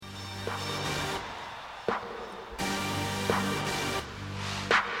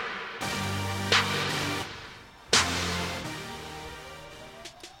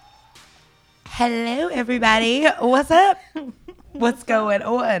Hello, everybody. What's up? What's going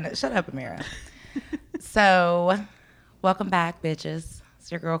on? Shut up, Amira. So, welcome back, bitches. It's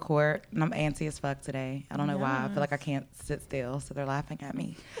your girl, Court, and I'm antsy as fuck today. I don't know why. I feel like I can't sit still, so they're laughing at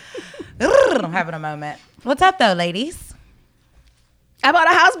me. I'm having a moment. What's up, though, ladies? I bought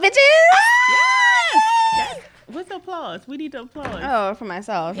a house, bitches! Yes. What's the applause? We need the applause. Oh, for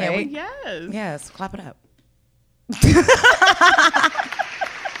myself, Yeah, right? Yes. Yes, clap it up.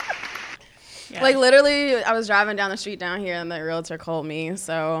 Yes. Like, literally, I was driving down the street down here, and the realtor called me.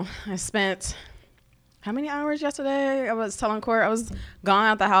 So I spent how many hours yesterday? I was telling Court I was gone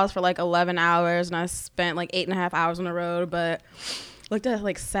out the house for like 11 hours, and I spent like 8.5 hours on the road, but looked at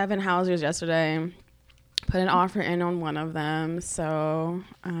like 7 houses yesterday. Put an offer in on one of them. So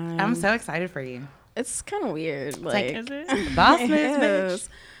I'm so excited for you. it's kind of weird. Like, Is it? Boss it moves, bitch. is.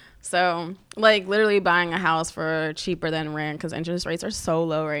 So, like, literally buying a house for cheaper than rent because interest rates are so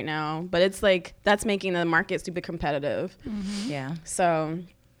low right now. But it's like that's making the market super competitive. Yeah. So,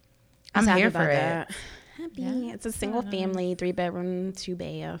 I'm happy here about for it. that. Happy. It's a single family, 3-bedroom,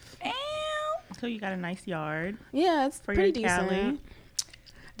 2-bath. So you got a nice yard Yeah, it's for pretty your Cali. decent.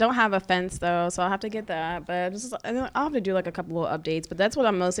 Don't have a fence though, so I'll have to get that. But I'll have to do like a couple of updates. But that's what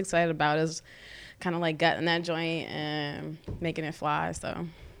I'm most excited about is kind of like gutting that joint and making it fly. So.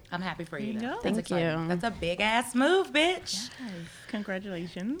 I'm happy for you. There you though. go. That's Thank exciting. you. That's a big ass move, bitch. Yes.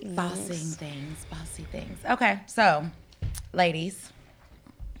 Congratulations. Bossing things, bossy things. Okay, so, ladies.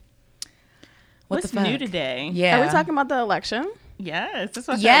 What What's the fuck? new today? Yeah. Are we talking about the election? Yes. That's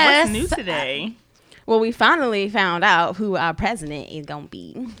what I Yes. said. What's new today? Well, we finally found out who our president is going to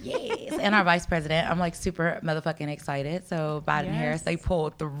be. Yes. And our vice president. I'm like super motherfucking excited. So, Biden Yes. Harris, they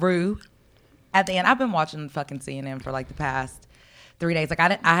pulled through at the end. I've been watching fucking CNN for like the past 3 days. Like,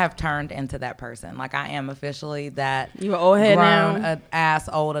 I have turned into that person. Like, I am officially that You an old head grown now. ass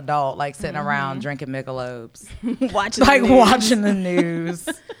old adult, like sitting around drinking Michelob's. Watching Like, the news. watching the news.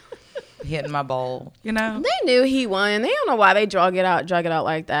 Hitting my bowl, you know? They knew he won. They don't know why they drug it out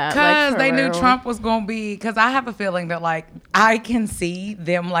like that. Because Like, for they knew real. Trump was going to be, because I have a feeling that, like, I can see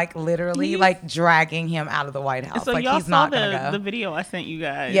them, like, literally, like, dragging him out of the White House. So Like, y'all he's saw not going to the go. video I sent you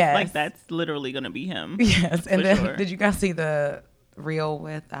guys. Yes. Like that's literally gonna be him. Yes. And For then, sure. did you guys see the reel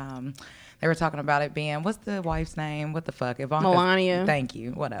with, they were talking about it being, what's the wife's name? What the fuck? Ivanka. Melania. Thank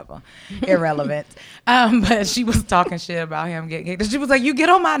you. Whatever. Irrelevant. But she was talking shit about him getting kicked. She was like, you get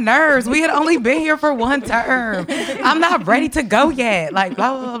on my nerves. We had only been here for one term. I'm not ready to go yet. Like,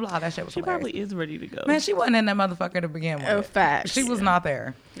 blah, blah, blah, blah. That shit was She hilarious. probably is ready to go. Man, she wasn't in that motherfucker to begin with. Oh, facts. She was not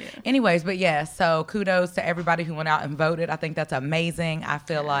there. Yeah. Anyways, but yeah, so kudos to everybody who went out and voted. I think that's amazing. I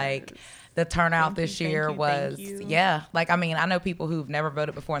feel like the turnout this year was, yeah. Like, I mean, I know people who've never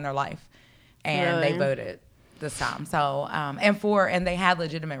voted before in their life, and they Really? voted this time. So, and they had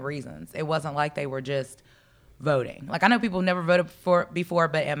legitimate reasons. It wasn't like they were just voting. Like, I know people who never voted before,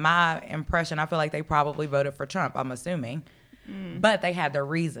 but in my impression, I feel like they probably voted for Trump, I'm assuming. But they had their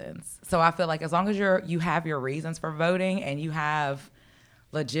reasons. So I feel like as long as you have your reasons for voting and you have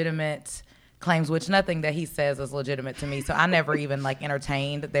legitimate claims, which nothing that he says is legitimate to me. So I never even like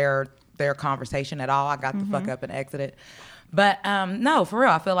entertained their conversation at all. I got the fuck up and exited. But no, for real,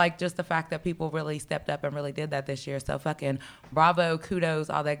 I feel like just the fact that people really stepped up and really did that this year. So fucking bravo, kudos,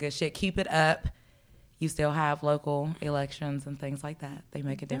 all that good shit. Keep it up. You still have local elections and things like that. They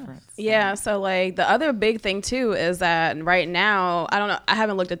make a difference. Yeah, so like the other big thing too is that right now, I don't know, I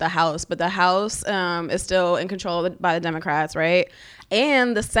haven't looked at the House, but the House is still in control by the Democrats, right?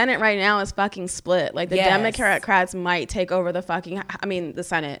 And the Senate right now is fucking split. Like the Yes. Democrats might take over the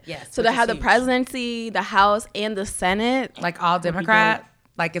Senate. Yes, So which they is have the huge. presidency, the House, and the Senate. Like all Democrat,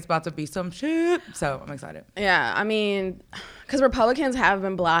 like it's about to be some shit. So I'm excited. Yeah, I mean, because Republicans have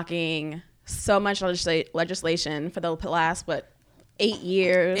been blocking so much legislation for the last 8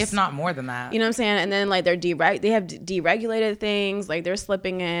 years, If not more than that. You know what I'm saying? And then like they have deregulated things, like they're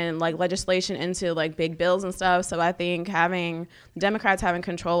slipping in like legislation into like big bills and stuff. So I think having Democrats having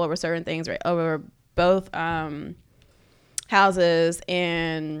control over certain things, right, over both houses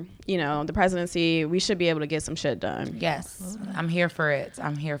and the presidency, we should be able to get some shit done. Yes, I'm here for it.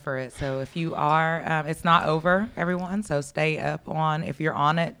 I'm here for it. So if you are, it's not over, everyone. So stay up on, if you're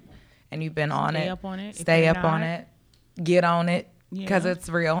on it and you've been on Stay it, up on it. If stay you're up on not, it, get on it. Because Yeah. it's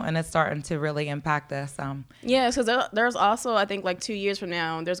real and it's starting to really impact us. Yeah, because there's also, I think like 2 years from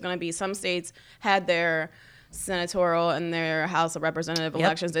now, there's going to be some states had their senatorial and their House of Representative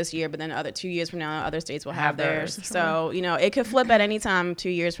elections this year, but then 2 years from now, other states will have theirs. So, it could flip at any time 2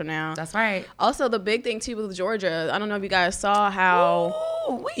 years from now. That's right. Also, the big thing, too, with Georgia, I don't know if you guys saw how,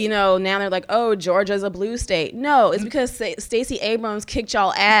 now they're like, oh, Georgia's a blue state. No, it's because Stacey Abrams kicked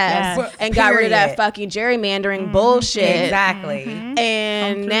y'all ass and got rid of that fucking gerrymandering bullshit. Exactly.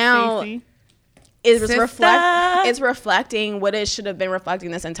 And now... Stacey. It's reflecting what it should have been reflecting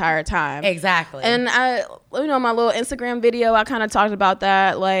this entire time. Exactly. And my little Instagram video, I kind of talked about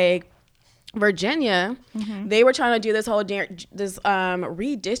that. Like Virginia, they were trying to do this whole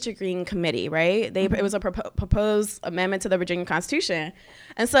redistricting committee, right? It was a proposed amendment to the Virginia Constitution.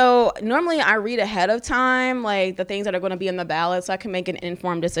 And so normally I read ahead of time, like the things that are going to be in the ballot, so I can make an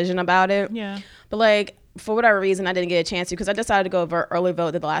informed decision about it. Yeah. But like, for whatever reason, I didn't get a chance to because I decided to go early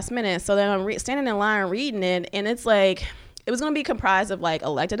vote at the last minute. So then I'm standing in line reading it, and it's like it was going to be comprised of like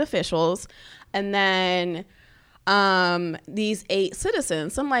elected officials, and then these 8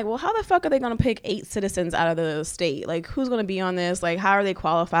 citizens. So I'm like, well, how the fuck are they going to pick 8 citizens out of the state? Like, who's going to be on this? Like, how are they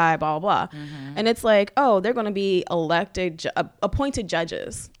qualified? Blah blah blah. And it's like, oh, they're going to be appointed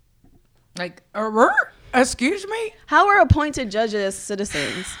judges. Like, excuse me? How are appointed judges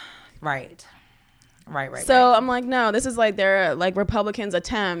citizens? Right. So I'm like, no, this is like their like Republicans'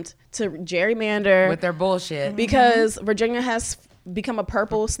 attempt to gerrymander with their bullshit because Virginia has become a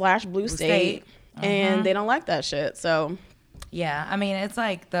purple/blue state, and they don't like that shit. So yeah, I mean, it's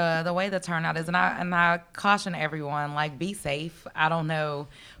like the way the turnout is, and I caution everyone, like, be safe. I don't know.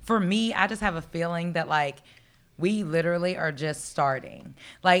 For me, I just have a feeling that like we literally are just starting.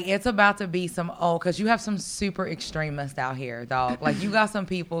 Like, it's about to be because you have some super extremists out here, dog. Like, you got some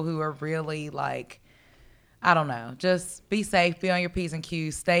people who are really like, I don't know, just be safe, be on your P's and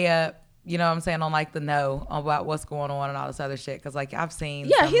Q's, stay up, you know what I'm saying, on like the know about what's going on and all this other shit. Because like I've seen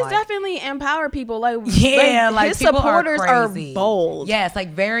he's definitely empowered people. Like his people supporters are crazy. Bold. Yes, like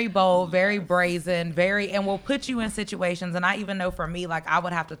very bold, very brazen, and will put you in situations. And I even know for me, like I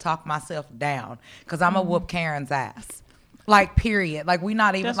would have to talk myself down because I'm a whoop Karen's ass. Like, period. Like, we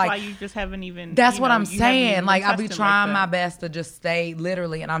not even that's like. That's why you just haven't even. That's what I'm saying. Like, I'll be trying my best to just stay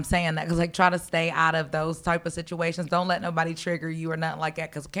literally, and I'm saying that because like try to stay out of those type of situations. Don't let nobody trigger you or nothing like that.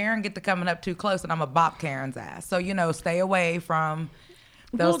 Because Karen get to coming up too close, and I'm a bop Karen's ass. So stay away from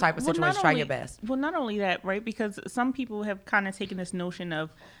those type of situations. Try your best. Well, not only that, right? Because some people have kind of taken this notion of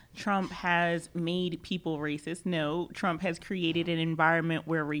Trump has made people racist. No, Trump has created an environment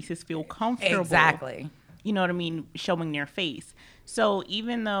where racists feel comfortable. Exactly. You know what I mean? Showing their face. So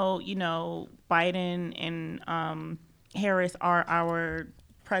even though, Biden and Harris are our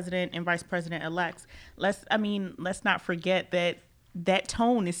president and vice president elects, let's not forget that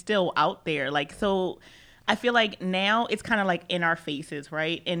tone is still out there. Like, so I feel like now it's kind of like in our faces,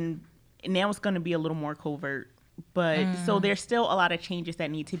 right? And now it's going to be a little more covert. But so there's still a lot of changes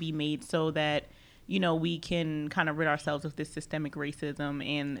that need to be made so that we can kind of rid ourselves of this systemic racism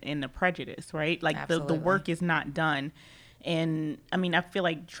and the prejudice, right? Like the work is not done. And I mean, I feel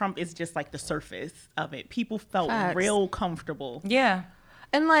like Trump is just like the surface of it. People felt real comfortable. Yeah.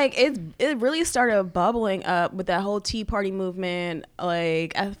 And like it really started bubbling up with that whole Tea Party movement.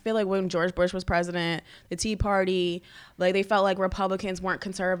 Like I feel like when George Bush was president, the Tea Party, like they felt like Republicans weren't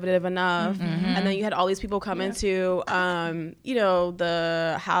conservative enough. And then you had all these people come into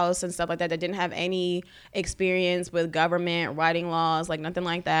the House and stuff like that didn't have any experience with government, writing laws, like nothing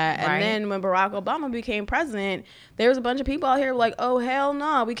like that. Right. And then when Barack Obama became president, there was a bunch of people out here like, oh hell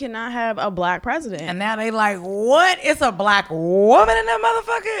no, we cannot have a black president. And now they like, what? It's a black woman in that motherfucker?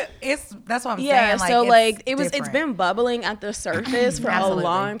 That's what I'm saying. Yeah, so like it's different. been bubbling at the surface for a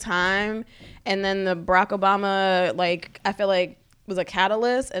long time. And then the Barack Obama, like, I feel like was a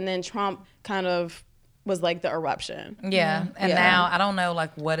catalyst, and then Trump kind of was like the eruption. Yeah. And now I don't know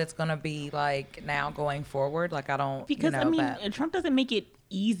like what it's gonna be like now going forward. Like I don't because Trump doesn't make it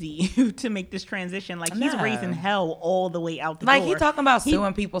easy to make this transition. Like he's raising hell all the way out the door. Like he talking about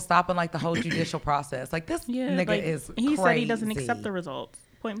suing people, stopping like the whole judicial process. Like this nigga is crazy. He said he doesn't accept the results.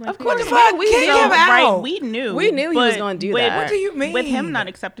 Point blank. Of course, we knew he was going to do that. What do you mean? With him not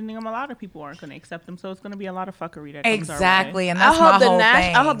accepting them, a lot of people aren't going to accept them. So it's going to be a lot of fuckery that comes our way. Exactly, and that's my whole thing.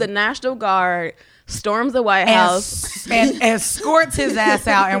 I hope the National Guard storms the White House and escorts his ass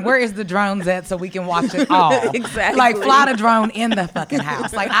out. And where is the drones at so we can watch it all? Exactly. Like fly the drone in the fucking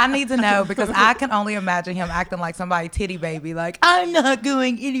house. Like I need to know because I can only imagine him acting like somebody titty baby. Like I'm not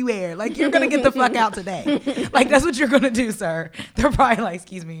going anywhere. Like you're gonna get the fuck out today. Like that's what you're gonna do, sir. They're probably like,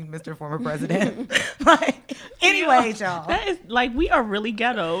 Excuse me, Mr. Former President. Like, anyways, y'all. That is like, we are really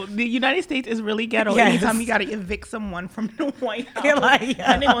ghetto. The United States is really ghetto. Yes. Anytime you got to evict someone from the White House, Like,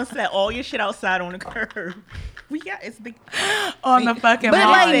 yeah. and they want to set all your shit outside on the curb. We got it's the On the fucking But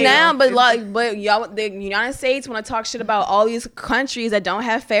like lawn. now, but y'all, the United States want to talk shit about all these countries that don't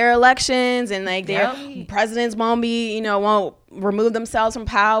have fair elections and like their presidents won't won't remove themselves from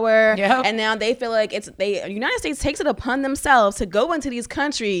power. Yep. And now they feel like the United States takes it upon themselves to go into these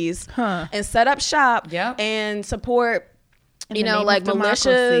countries and set up shop and support. In the name like of militias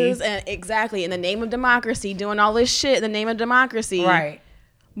democracy. and exactly in the name of democracy, doing all this shit in the name of democracy. Right.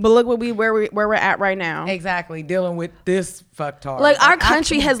 But look where we're at right now. Exactly. Dealing with this fucktard. Like our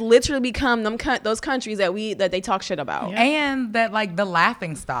country has literally become those countries that they talk shit about. And that like the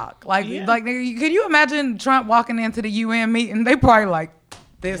laughing stock. Like could you imagine Trump walking into the UN meeting? They probably like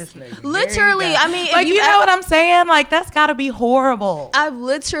this nigga. Literally, I mean, if like you know what I'm saying? Like that's got to be horrible. I've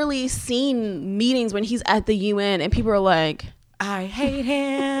literally seen meetings when he's at the UN and people are like, I hate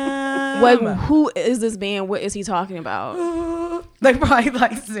him. "What? Who is this man? What is he talking about?" They probably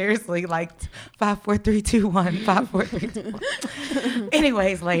like seriously like 5, 4, 3, 2, 1, 5, 4, 3, 2, 1.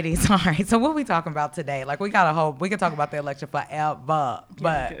 Anyways, ladies, all right. So what we talking about today? Like we could talk about the election forever,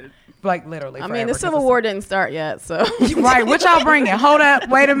 but like literally. I forever, mean, the Civil War didn't start yet, so right. What y'all bringing? Hold up.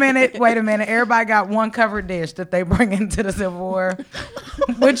 Wait a minute. Everybody got one covered dish that they bring into the Civil War.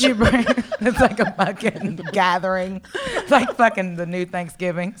 What you bring? It's like a fucking gathering. It's like fucking the new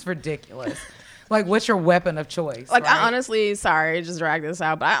Thanksgiving. It's ridiculous. Like, what's your weapon of choice? Like, right? I honestly, sorry, just drag this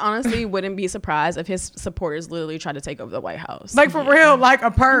out, but I honestly wouldn't be surprised if his supporters literally tried to take over the White House. Like for real, like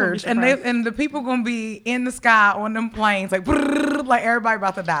a purge, and the people gonna be in the sky on them planes, like like everybody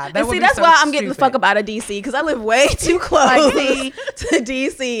about to die. And see, that's why I'm getting the fuck up out of DC because I live way too close to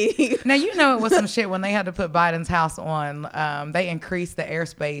DC. Now you know it was some shit when they had to put Biden's house on. They increased the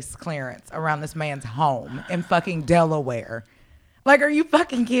airspace clearance around this man's home in fucking Delaware. Like, are you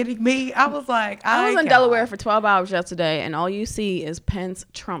fucking kidding me? I was like, I was in Delaware for 12 hours yesterday, and all you see is Pence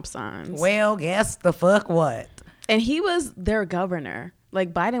Trump signs. Well, guess the fuck what? And he was their governor.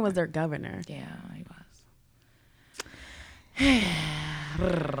 Like, Biden was their governor. Yeah, he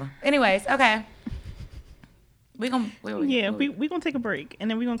was. Anyways, okay. We gonna take a break, and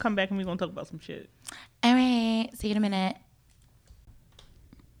then we're gonna come back and we're gonna talk about some shit. All right. See you in a minute.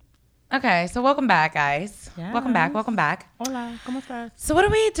 Okay, so welcome back, guys. Yes. Welcome back. Hola, ¿cómo estás? So what are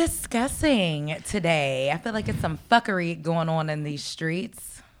we discussing today? I feel like it's some fuckery going on in these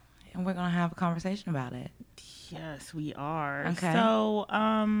streets, and we're going to have a conversation about it. Yes, we are. Okay. So,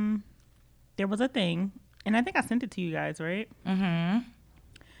 there was a thing, and I think I sent it to you guys, right? Mm-hmm.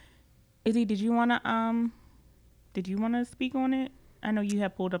 Izzy, did you want to speak on it? I know you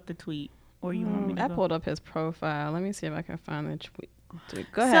have pulled up the tweet, or you want me to I go? pulled up his profile. Let me see if I can find the tweet.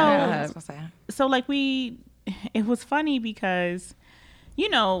 Go ahead. So like it was funny because,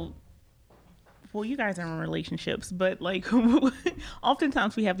 well, you guys are in relationships, but like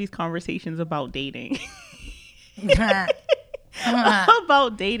oftentimes we have these conversations about dating.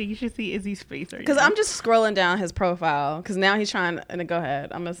 About dating. You should see Izzy's face right now. Because I'm just scrolling down his profile because now he's trying to go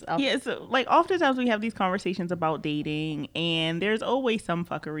ahead. Yeah, so like oftentimes we have these conversations about dating, and there's always some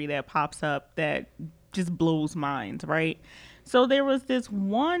fuckery that pops up that just blows minds, right? So there was this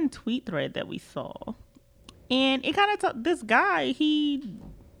one tweet thread that we saw, and it kind of this guy, he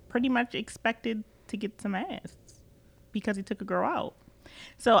pretty much expected to get some ass because he took a girl out.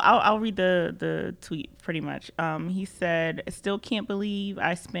 So I'll read the tweet pretty much. He said, "Still can't believe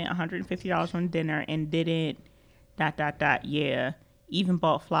I spent $150 on dinner and didn't ... Yeah, even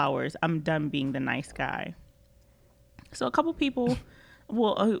bought flowers. I'm done being the nice guy." So a couple people.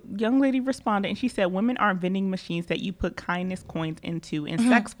 Well, a young lady responded, and she said, "Women aren't vending machines that you put kindness coins into and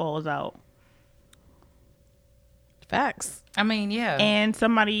sex falls out." Facts. I mean, yeah. And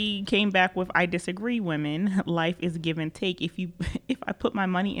somebody came back with, "I disagree, women. Life is give and take. If I put my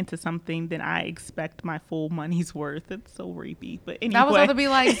money into something, then I expect my full money's worth." It's so rapey. But anyway. I was about to be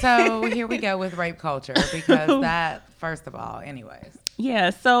like, so here we go with rape culture because that, first of all, anyways. Yeah,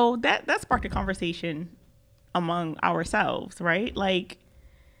 so that sparked a conversation among ourselves, right? Like,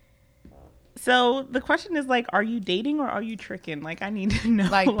 so the question is like, are you dating or are you tricking? Like, I need to know,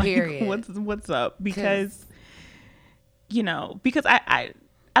 like period. What's up? Because because I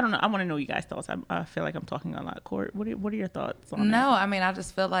don't know. I want to know you guys' thoughts. I feel like I'm talking a lot. Court, what are your thoughts on No, that? I mean, I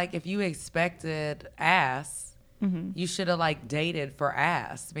just feel like if you expected ass, you should have like dated for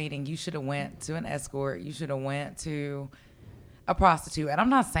ass, meaning you should have went to an escort. You should have went to a prostitute. And I'm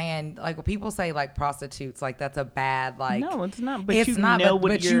not saying like when people say like prostitutes, like that's a bad like. No, it's not. But it's you not. know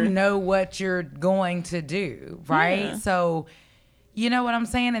But what you know what you're going to do, right? Yeah. So You know what I'm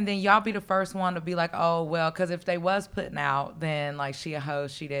saying? And then y'all be the first one to be like, oh, well, because if they was putting out, then, like, she a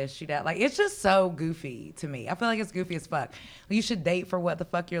host, she this, she that. Like, it's just so goofy to me. I feel like it's goofy as fuck. You should date for what the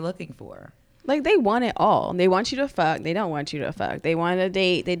fuck you're looking for. Like, they want it all. They want you to fuck. They don't want you to fuck. They want to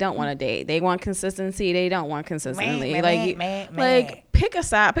date. They don't want to date. They want consistency. They don't want consistency. Pick a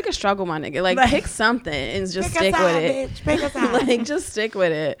side. Pick a struggle, my nigga. Like, pick something and just stick with it. Bitch. Pick a side. Like, just stick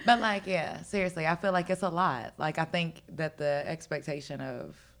with it. But, like, yeah, seriously, I feel like it's a lot. Like, I think that the expectation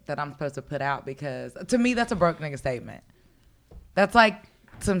of that I'm supposed to put out, because to me, that's a broke nigga statement. That's like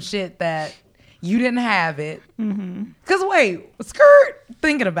some shit that you didn't have it. Because wait, skirt,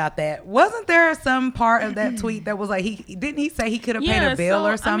 thinking about that, wasn't there some part of that tweet that was like, didn't he say he could have paid a bill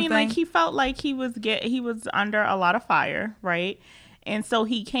or something? I mean, like, he felt like he was under a lot of fire, right? And so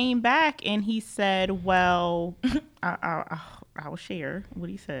he came back and he said, well, I'll share what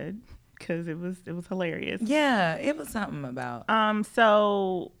he said because it was hilarious. Yeah, it was something about.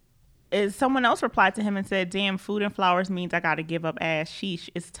 So someone else replied to him and said, damn, food and flowers means I got to give up ass. Sheesh,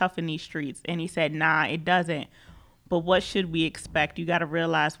 it's tough in these streets. And he said, nah, it doesn't. But what should we expect? You got to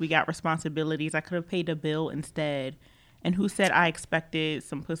realize we got responsibilities. I could have paid a bill instead. And who said I expected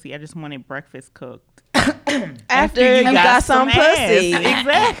some pussy? I just wanted breakfast cooked. After you got some pussy.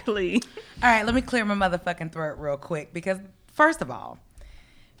 Exactly. All right, let me clear my motherfucking throat real quick, because first of all,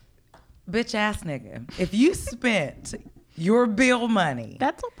 bitch ass nigga, if you spent your bill money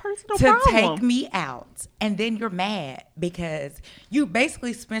that's a personal to problem. take me out, and then you're mad because you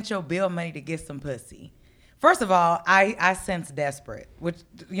basically spent your bill money to get some pussy. First of all, I sense desperate, which,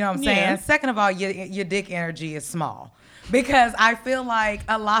 you know what I'm saying? Yeah. Second of all, your dick energy is small, because I feel like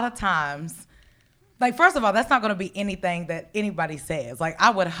a lot of times, like, first of all, that's not going to be anything that anybody says. Like,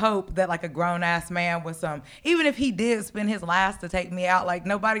 I would hope that, like, a grown-ass man with some, even if he did spend his last to take me out, like,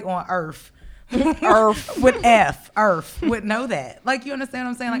 nobody on earth would know that. Like, you understand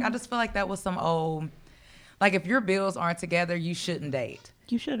what I'm saying? Like, I just feel like that was some old, like, if your bills aren't together, you shouldn't date.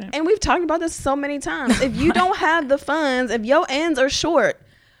 You shouldn't. And we've talked about this so many times. If you don't have the funds, if your ends are short,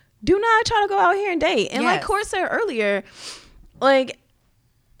 do not try to go out here and date. And like Court said earlier, like,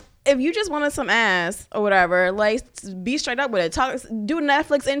 if you just wanted some ass or whatever, like, be straight up with it. Do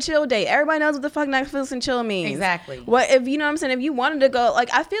Netflix and chill date. Everybody knows what the fuck Netflix and chill means. Exactly. What if, you know what I'm saying? If you wanted to go,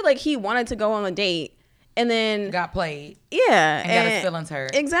 like, I feel like he wanted to go on a date and then got played. Yeah. And got his feelings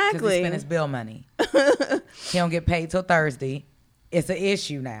hurt. Exactly. Because he spent his bill money. He don't get paid till Thursday. It's an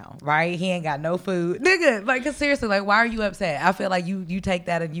issue now, right? He ain't got no food. Nigga, like, 'cause seriously, like, why are you upset? I feel like you take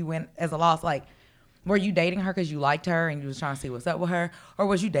that and you went as a loss. Like, were you dating her because you liked her and you was trying to see what's up with her? Or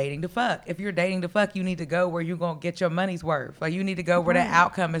was you dating to fuck? If you're dating to fuck, you need to go where you're going to get your money's worth. Like, you need to go where the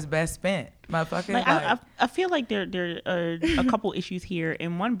outcome is best spent, motherfucker. Like, I feel like there are a couple issues here.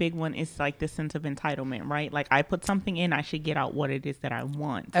 And one big one is, like, this sense of entitlement, right? Like, I put something in, I should get out what it is that I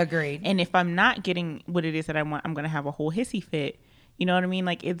want. Agreed. And if I'm not getting what it is that I want, I'm going to have a whole hissy fit. You know what I mean?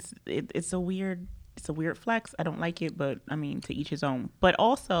 Like, it's a weird flex. I don't like it, but I mean, to each his own. But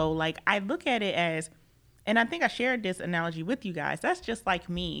also, like, I look at it as, and I think I shared this analogy with you guys. That's just like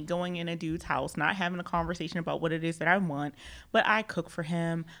me going in a dude's house, not having a conversation about what it is that I want, but I cook for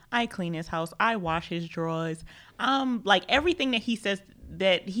him. I clean his house. I wash his drawers. Like, everything that he says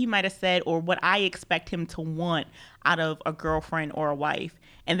that he might have said or what I expect him to want out of a girlfriend or a wife.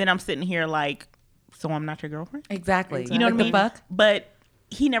 And then I'm sitting here like, so I'm not your girlfriend? Exactly. You know what I mean? The fuck? But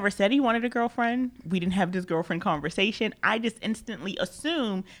he never said he wanted a girlfriend. We didn't have this girlfriend conversation. I just instantly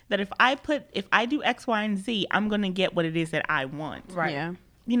assume that if I do X, Y, and Z, I'm going to get what it is that I want. Right. Yeah.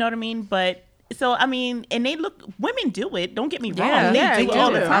 You know what I mean? But so, I mean, and women do it. Don't get me wrong. Yeah, They do it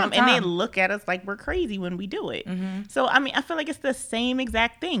all the All time. the And they time. look at us like we're crazy when we do it. Mm-hmm. So, I mean, I feel like it's the same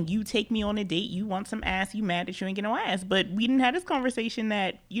exact thing. You take me on a date. You want some ass. You mad that you ain't get no ass. But we didn't have this conversation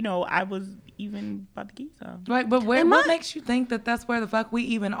that, you know, I was even about to get some. Right, but what makes you think that that's where the fuck we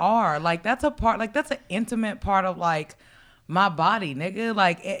even are? Like, that's a part, like, that's an intimate part of, like, my body, nigga.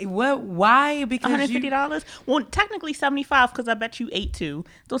 Like, what? Why? Because $150? Well, technically $75 because I bet you ate two.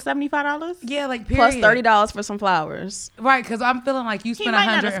 So $75? Yeah, like, Plus period. $30 for some flowers. Right, because I'm feeling like you He spent might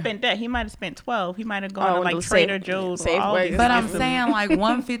not 100. have spent that. He might have spent 12. He might have gone to like those Trader Joe's or all Safeway. these. But I'm saying, like,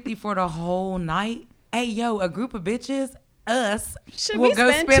 150 for the whole night. Hey, yo, a group of bitches, us, Should will we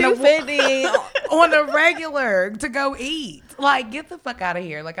go spend spend $250 on a regular to go eat. Like, get the fuck out of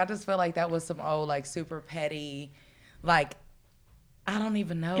here. Like, I just feel like that was some old, like, super petty, like, I don't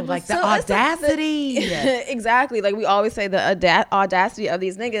even know, like, the audacity. Exactly. Like, we always say the audacity of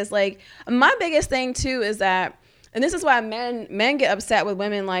these niggas. Like, my biggest thing too is that And this is why men get upset with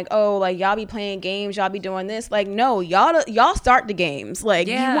women like, oh, like y'all be playing games, y'all be doing this. Like, no, y'all start the games. Like,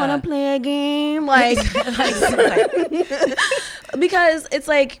 you want to play a game? Like, because it's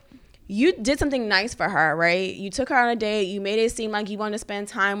like you did something nice for her, right? You took her on a date. You made it seem like you wanted to spend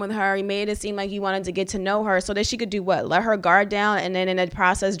time with her. You made it seem like you wanted to get to know her so that she could do what? Let her guard down and then in the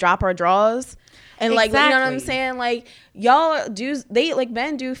process drop her drawers. And like, exactly. You know what I'm saying? Like,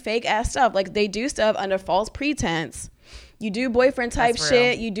 men do fake ass stuff. Like, they do stuff under false pretense. You do boyfriend type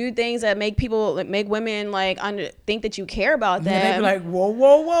shit. You do things that make women like think that you care about them. And they be like,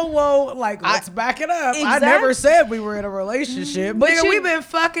 whoa. Like, let's back it up. Exactly. I never said we were in a relationship. But we've been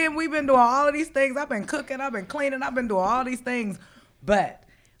fucking. We've been doing all of these things. I've been cooking. I've been cleaning. I've been doing all these things. But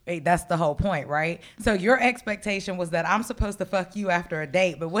that's the whole point, right? So your expectation was that I'm supposed to fuck you after a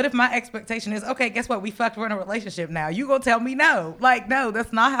date. But what if my expectation is, okay, guess what? We fucked. We're in a relationship now. You gonna tell me no? Like, no,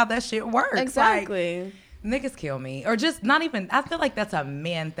 that's not how that shit works. Exactly. Like, niggas kill me. Or just not even, I feel like that's a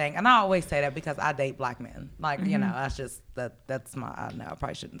men thing. And I always say that because I date black men. Like, you know, that's just, that's my, I know I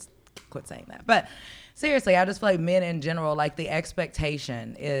probably shouldn't quit saying that. But seriously, I just feel like men in general, like the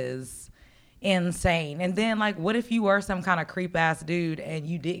expectation is insane. And then like, what if you were some kind of creep ass dude and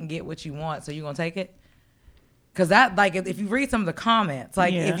you didn't get what you want, so you gonna take it? Because that, like, if you read some of the comments,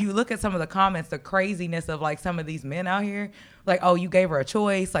 like if you look at some of the comments, the craziness of like some of these men out here, like, oh, you gave her a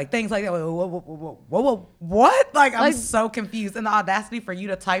choice, like things like that. Whoa, what? Like, I'm so confused. And the audacity for you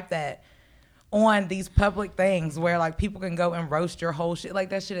to type that on these public things where like people can go and roast your whole shit, like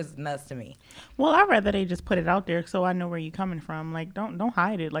that shit is nuts to me. Well, I'd rather they just put it out there so I know where you're coming from. Like, don't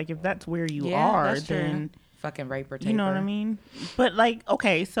hide it. Like, if that's where you are, then fucking rape or taper. You know what I mean? But like,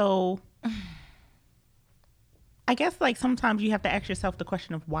 okay, so I guess like sometimes you have to ask yourself the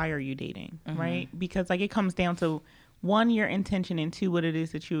question of why are you dating, right? Because like it comes down to one, your intention, and two, what it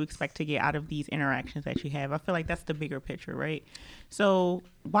is that you expect to get out of these interactions that you have. I feel like that's the bigger picture, right? So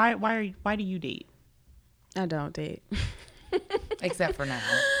why do you date? I don't date. Except for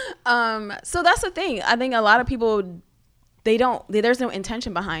now. So that's the thing. I think a lot of people, there's no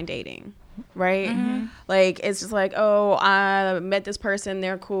intention behind dating, right? Like, it's just like, oh, I met this person,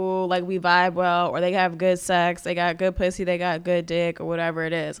 they're cool, like we vibe well, or they have good sex, they got good pussy, they got good dick, or whatever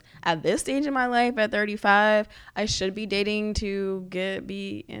it is. At this stage in my life, at 35, I should be dating to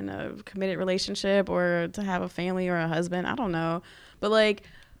be in a committed relationship or to have a family or a husband. I don't know. But like,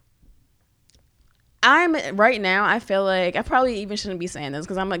 right now, I feel like I probably even shouldn't be saying this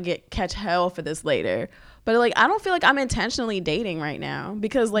because I'm going to catch hell for this later. But like, I don't feel like I'm intentionally dating right now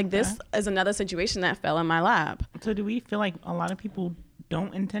because like this is another situation that fell in my lap. So do we feel like a lot of people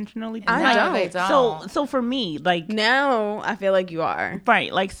don't intentionally date? I don't. They don't. So for me, like now I feel like you are.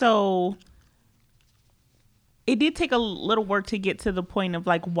 Right. Like, so it did take a little work to get to the point of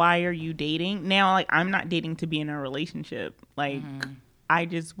like, why are you dating? Now, like, I'm not dating to be in a relationship. Like, I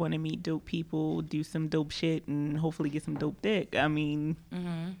just want to meet dope people, do some dope shit, and hopefully get some dope dick. I mean,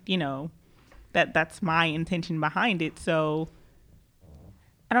 you know, that's my intention behind it. So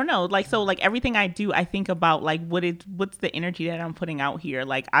I don't know. Like, so like everything I do, I think about like what's the energy that I'm putting out here.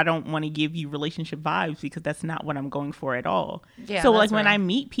 Like, I don't want to give you relationship vibes because that's not what I'm going for at all. Yeah. So like when I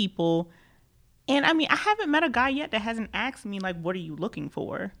meet people, and I mean, I haven't met a guy yet that hasn't asked me like, what are you looking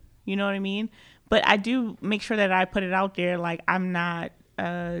for? You know what I mean? But I do make sure that I put it out there. Like, I'm not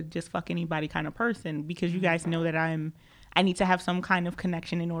just fuck anybody kind of person, because you guys know that I need to have some kind of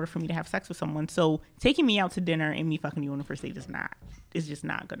connection in order for me to have sex with someone. So taking me out to dinner and me fucking you on the first date is just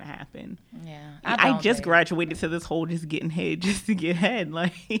not gonna happen. Yeah, I just graduated to this whole just getting head just to get head.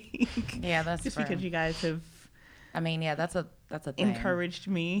 Like, yeah, that's just fair. because you guys have. I mean, yeah, that's a thing. Encouraged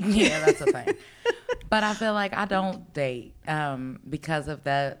me. Yeah, that's a thing. But I feel like I don't date because of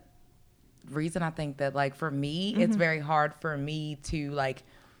that reason. I think that like for me, it's very hard for me to like,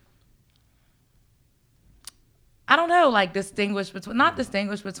 I don't know, like not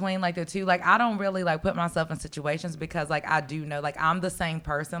distinguish between like the two. Like, I don't really like put myself in situations because like I do know like I'm the same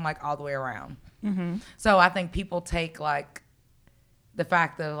person like all the way around. So I think people take like the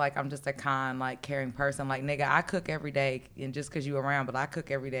fact that like I'm just a kind, like caring person. Like, nigga, I cook every day, and just because you around, but I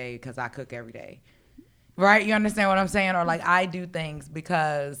cook every day because I cook every day. Right? You understand what I'm saying? Or like I do things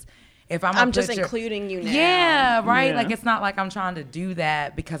because if I'm just including you now. Yeah, right? Yeah. Like, it's not like I'm trying to do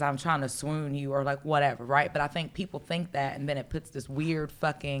that because I'm trying to swoon you or like whatever, right? But I think people think that, and then it puts this weird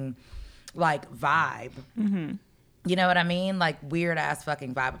fucking like vibe. You know what I mean? Like weird ass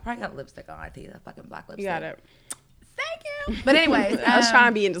fucking vibe. I probably got lipstick on. I think that fucking black lipstick. You got it. Thank you. But anyways, I was trying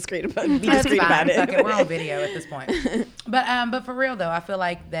to be indiscreet about, That's fine. Fuck it. We're on video at this point. But for real though, I feel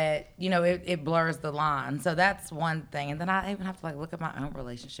like that, it blurs the line. So that's one thing. And then I even have to like look at my own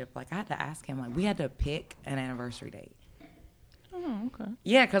relationship. Like I had to ask him, like we had to pick an anniversary date. Oh, okay.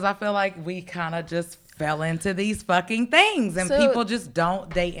 Yeah, because I feel like we kind of just fell into these fucking things, and So people just don't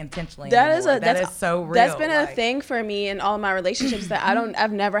date intentionally. That anymore. is That is so real. That's been a like, thing for me in all of my relationships that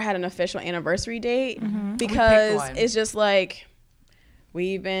I've never had an official anniversary date We because picked one. it's just like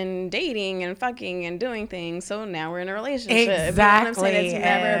we've been dating and fucking and doing things, so now we're in a relationship. You know what I'm saying? It's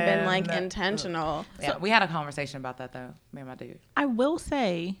never been like And- intentional. Yeah, we had a conversation about that though, me and my dude. I will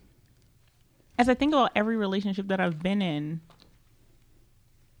say, as I think about every relationship that I've been in,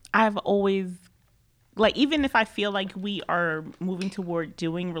 I've always, like, even if I feel like we are moving toward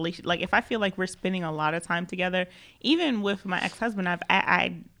doing like if I feel like we're spending a lot of time together, even with my ex-husband,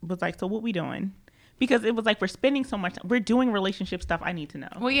 I was like, so what we doing? Because it was like, we're spending so much, we're doing relationship stuff. I need to know.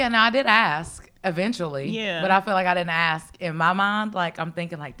 Well, yeah, no, I did ask eventually. Yeah. But I feel like I didn't ask in my mind. Like, I'm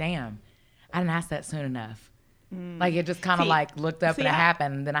thinking like, damn, I didn't ask that soon enough. Like, it just kind of See- like looked up see, and it I-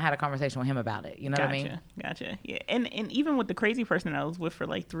 happened. And then I had a conversation with him about it. You know what I mean? Gotcha. Yeah. And even with the crazy person I was with for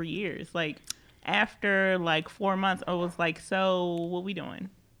like 3 years, like after like 4 months, I was like, so what we doing?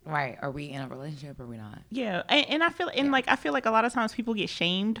 Right. Are we in a relationship or are we not? Yeah, and I feel like a lot of times people get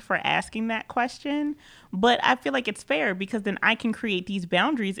shamed for asking that question, but I feel like it's fair because then I can create these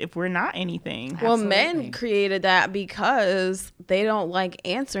boundaries if we're not anything. Well, Absolutely. men created that because they don't like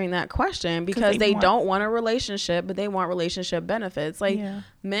answering that question because they they want- don't want a relationship, but they want relationship benefits. Like Yeah.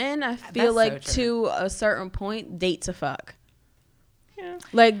 men, I feel That's like so to a certain point, date to fuck. Yeah.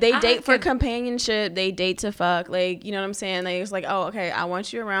 Like they I date for could- companionship, they date to fuck. Like, you know what I'm saying? Like it's like, oh, okay, I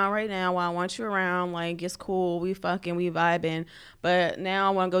want you around right now. While I want you around, like it's cool, we fucking, we vibing. But now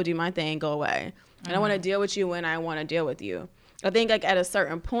I want to go do my thing, go away, and I want to deal with you when I want to deal with you. I think like at a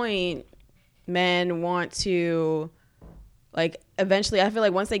certain point, men want to, like, eventually. I feel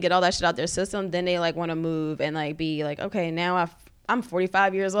like once they get all that shit out their system, then they like want to move and like be like, okay, now I'm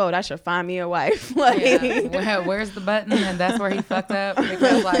 45 years old. I should find me a wife. Like, Yeah. Well, where's the button? And that's where he fucked up.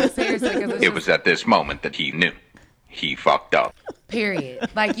 Because, like, seriously, because It was at this moment that he knew he fucked up. period.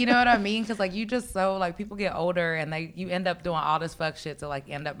 Like, you know what I mean? Because, like, you just so, like, people get older and you end up doing all this fuck shit to, like,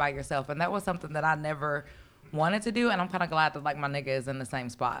 end up by yourself. And that was something that I never wanted to do. And I'm kind of glad that, like, my nigga is in the same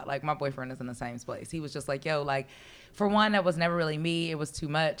spot. Like, my boyfriend is in the same place. He was just like, yo, like, for one, that was never really me. It was too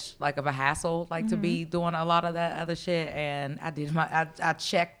much, like, of a hassle, like, to be doing a lot of that other shit. And I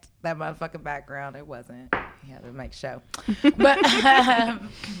checked that motherfucking background. It wasn't. He had to make show. But,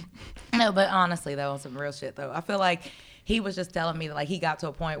 no, but honestly, though, on some real shit, though, I feel like he was just telling me that, like, he got to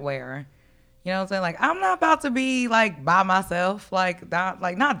a point where, you know what I'm saying? Like, I'm not about to be, like, by myself, like,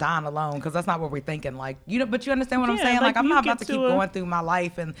 not dying alone, because that's not what we're thinking. Like, but you understand what I'm Yeah, saying? Like, I'm you not get about to keep to a- going through my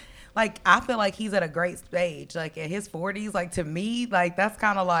life. And, like, I feel like he's at a great stage. Like, at his 40s, like, to me, like, that's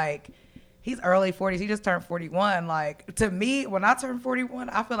kind of like, he's early 40s. He just turned 41. Like, to me, when I turn 41,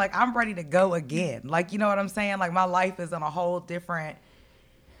 I feel like I'm ready to go again. Like, you know what I'm saying? Like, my life is on a whole different,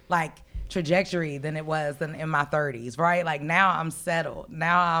 like, trajectory than it was in my 30s, right? Like, now I'm settled.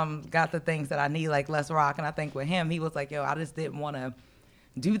 Now I'm got the things that I need, like, let's rock. And I think with him, he was like, yo, I just didn't want to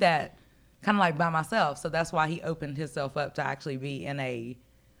do that kind of like by myself. So that's why he opened himself up to actually be in a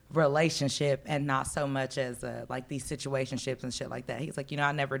relationship and not so much as like these situationships and shit like that. He's like, you know,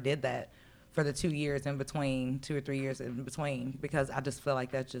 I never did that for the 2 years in between, 2 or 3 years in between, because I just feel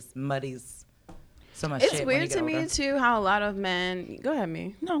like that just muddies so much it's shit when you weird get to me older. too how a lot of men. Go ahead,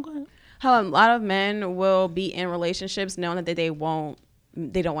 me. No, go ahead. How a lot of men will be in relationships knowing that they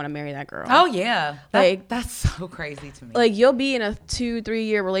don't want to marry that girl. Oh yeah, Like- that's so crazy to me. Like you'll be in a 2-3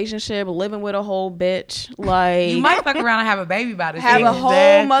 year relationship, living with a whole bitch. Like you might fuck around and have a baby by this have age. a whole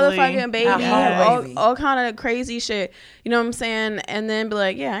Exactly. motherfucking baby, A whole baby. all kind of crazy shit. You know what I'm saying? And then be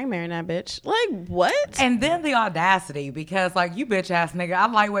like, yeah, I ain't marrying that bitch. Like what? And then the audacity, because like you bitch ass nigga, I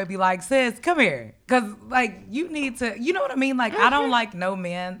lightweight be like, sis, come here. Cause like you need to, you know what I mean? Like I don't like no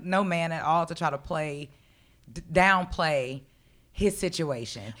man at all to try to downplay his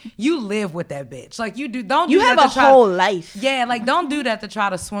situation. You live with that bitch. Like you don't do You that have a to try whole life. Yeah, like don't do that to try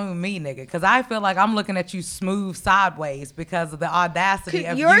to swoon me, nigga. Cause I feel like I'm looking at you smooth sideways because of the audacity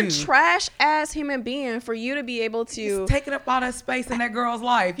of You're you. a trash ass human being for you to be able to. Just taking up all that space in that girl's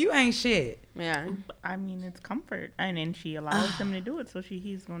life. You ain't shit. Yeah. I mean, it's comfort, and then she allows him to do it, so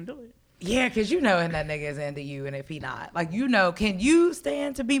he's gonna do it. Yeah, because you know and that nigga is into you, and if he not. Like, you know, can you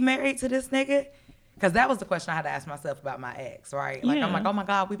stand to be married to this nigga? Because that was the question I had to ask myself about my ex, right? Like, Yeah. I'm like, oh my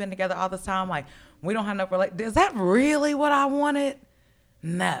God, we've been together all this time. Like, we don't have no relationship. Is that really what I wanted?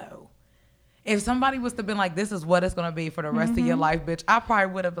 No. If somebody was to been like, this is what it's gonna be for the rest of your life, bitch, I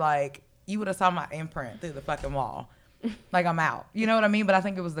probably would have like, you would have saw my imprint through the fucking wall. Like, I'm out. You know what I mean? But I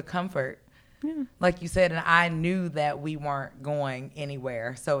think it was the comfort. Yeah. Like you said, and I knew that we weren't going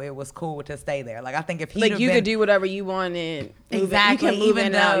anywhere, so it was cool to stay there. Like, I think if he like, you could do whatever you wanted. Exactly. You can move even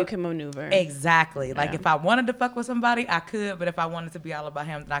in though, and out, you can maneuver. Exactly. Like, Yeah. if I wanted to fuck with somebody, I could. But if I wanted to be all about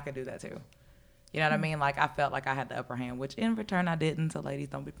him, then I could do that too. You know what I mean? Like, I felt like I had the upper hand, which in return I didn't. So ladies,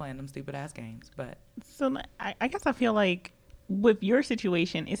 don't be playing them stupid ass games. But so I guess I feel like with your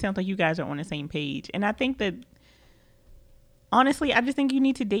situation, it sounds like you guys are on the same page, and I think that. Honestly, I just think you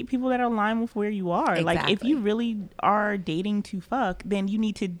need to date people that align with where you are. Exactly. Like, if you really are dating to fuck, then you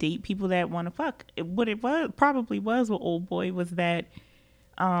need to date people that want to fuck. What it probably was with old boy was that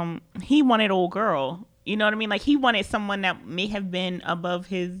he wanted old girl. You know what I mean? Like, he wanted someone that may have been above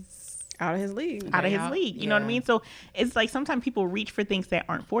his... Out of his league. You know what I mean? So it's like sometimes people reach for things that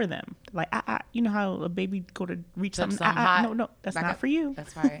aren't for them. Like, you know how a baby go to reach something? No, that's not for you.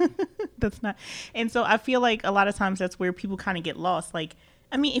 That's right. That's not. And so I feel like a lot of times that's where people kind of get lost. Like,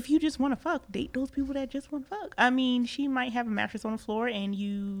 I mean, if you just want to fuck, date those people that just want to fuck. I mean, she might have a mattress on the floor and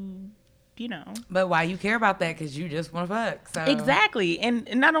you know. But why you care about that? Because you just want to fuck. So. Exactly. And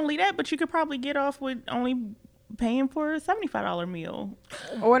not only that, but you could probably get off with only paying for a $75 meal.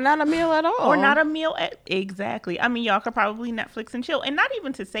 Or not a meal at all. Or not a meal. Exactly. I mean, y'all could probably Netflix and chill. And not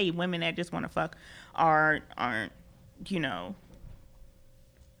even to say women that just want to fuck aren't, you know,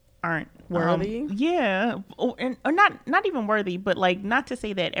 aren't worthy. Yeah. Or not even worthy, but like, not to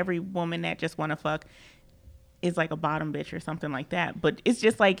say that every woman that just want to fuck is like a bottom bitch or something like that. But it's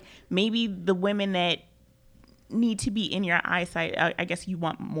just like, maybe the women that need to be in your eyesight, I guess you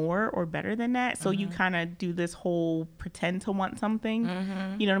want more or better than that, so you kind of do this whole pretend to want something,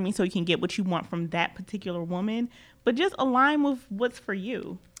 you know what I mean, so you can get what you want from that particular woman, but just align with what's for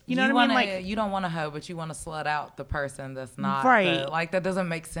you. You know what I mean? Like, you don't want to hoe, but you want to slut out the person that's not right. Like, that doesn't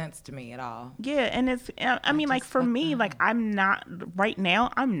make sense to me at all. Yeah, and it's, I mean, like, for me, like, I'm not right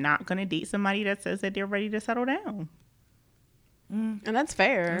now, I'm not gonna date somebody that says that they're ready to settle down, and that's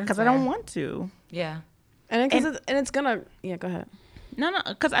fair because I don't want to. Yeah. And it's gonna, yeah, go ahead. No,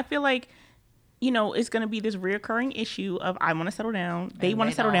 because I feel like, you know, it's gonna be this reoccurring issue of I want to settle down, they want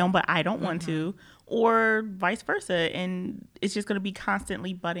to settle down, but I don't want to, or vice versa, and it's just gonna be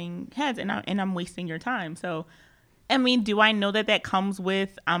constantly butting heads, and I'm wasting your time. So, I mean, do I know that comes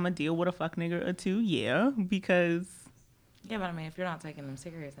with I'm gonna deal with a fuck nigga or two? Yeah, because. Yeah, but I mean, if you're not taking them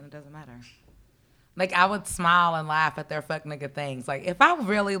serious, then it doesn't matter. Like, I would smile and laugh at their fuck nigga things. Like, if I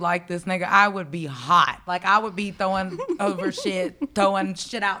really liked this nigga, I would be hot. Like, I would be throwing over shit, throwing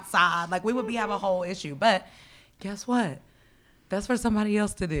shit outside. Like, we would have a whole issue. But guess what? That's for somebody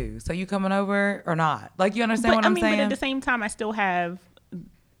else to do. So you coming over or not? Like, you understand what I'm saying? But at the same time, I still have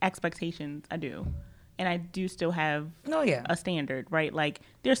expectations. I do. And I do still have a standard, right? Like,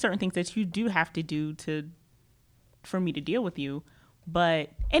 there's certain things that you do have to do for me to deal with you.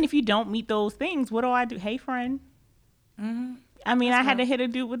 And if you don't meet those things, what do I do? Hey, friend. Mm-hmm. I mean, I had to hit a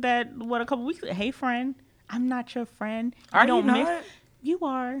dude with that, a couple weeks ago. Hey, friend. I'm not your friend. Are you not? You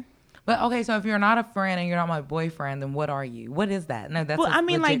are. But, okay, so if you're not a friend and you're not my boyfriend, then what are you? What is that? No, that's a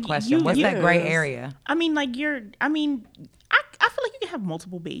legit question. What's that gray area? I mean, like, I feel like you can have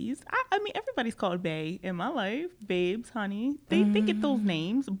multiple baes. I mean, everybody's called bae in my life. Babes, honey. They get those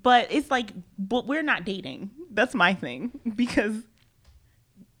names. But it's like, but we're not dating. That's my thing. Because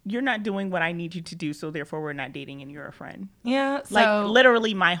you're not doing what I need you to do, so therefore we're not dating and you're a friend. Yeah. So, like,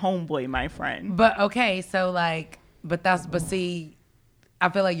 literally my homeboy, my friend. But, okay, so, like, but see, I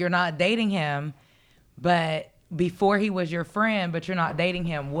feel like you're not dating him, but before he was your friend, but you're not dating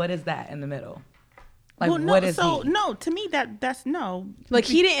him. What is that in the middle? Like, well, no, what is so, he? No, to me, that's no. Like,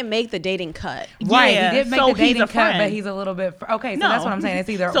 he didn't make the dating cut. Right, yeah, he didn't make the dating cut, but he's a little bit... Okay, so that's what I'm saying. It's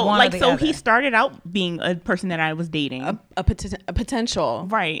either one or the other. So he started out being a person that I was dating. A potential.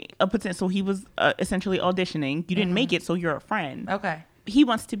 Right, a potential. So he was essentially auditioning. You didn't make it, so you're a friend. Okay. He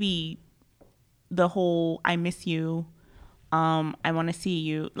wants to be the whole, I miss you, I want to see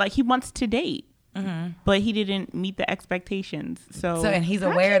you. Like, he wants to date. Mm-hmm. But he didn't meet the expectations. So and he's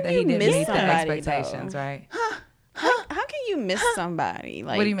aware that he didn't meet the expectations, right? How can you miss somebody?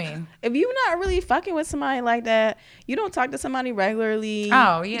 Like, what do you mean? If you're not really fucking with somebody like that, you don't talk to somebody regularly.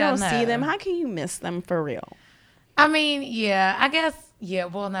 Oh, yeah, you don't see them. How can you miss them for real? I mean, yeah, I guess. Yeah,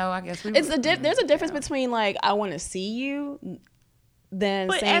 well, no, I guess there's a difference between like I want to see you. Then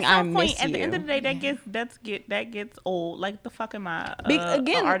but saying at some I point, miss at you. the end of the day, that gets old. Like the fuck am I?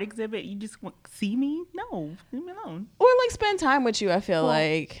 Again, art exhibit. You just see me? No, leave me alone. Or like spend time with you. I feel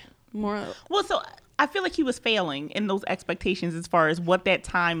like more. Well, so I feel like he was failing in those expectations as far as what that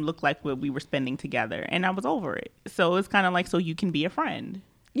time looked like what we were spending together, and I was over it. So it's kind of like, so you can be a friend.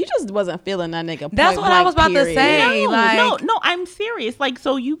 You just wasn't feeling that nigga. That's what I was about to say. No, I'm serious. Like,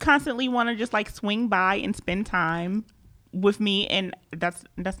 so you constantly want to just like swing by and spend time with me, and that's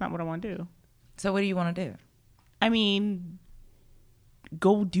not what I want to do. So what do you want to do? I mean,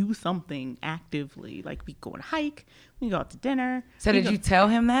 go do something actively. Like, we go on a hike, we go out to dinner. So did you tell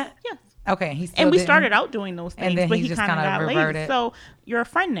him that? Yes. Okay, he still and we didn't? started out doing those things, And then but he he just kind of kinda got lazy. reverted. So you're a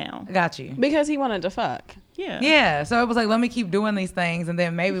friend now. Got you. Because he wanted to fuck. Yeah. Yeah, so it was like, let me keep doing these things, and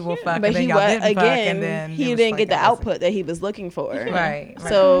then maybe we'll fuck. But and then he y'all was, didn't fuck, again, and then he it was didn't like, get the I was like- output that he was looking for. Right.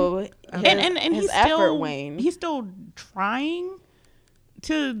 So And his he's effort still waned. he's still trying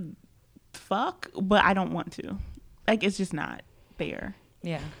to fuck, but I don't want to. Like, it's just not there.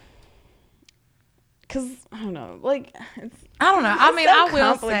 Yeah. Cause I don't know, like I don't know. I mean, I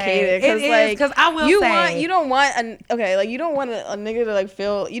will say it is because I will say you don't want you don't want a nigga to like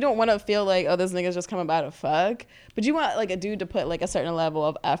feel, you don't want to feel like, oh, this nigga's just coming by to fuck, but you want like a dude to put like a certain level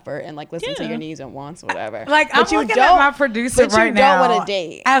of effort and like listen to your needs and wants, whatever. Like, but I'm looking at my producer but right you now. don't want to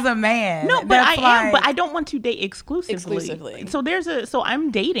date as a man. No, but that's but I don't want to date exclusively. Exclusively. So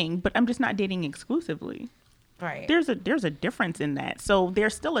I'm dating, but I'm just not dating exclusively. right. There's a difference in that. So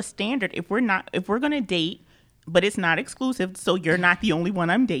there's still a standard. If we're gonna date, but it's not exclusive, so you're not the only one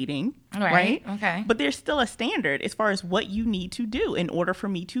I'm dating, right? Okay. But there's still a standard as far as what you need to do in order for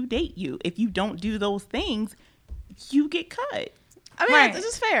me to date you. If you don't do those things, you get cut. I mean, Right. it's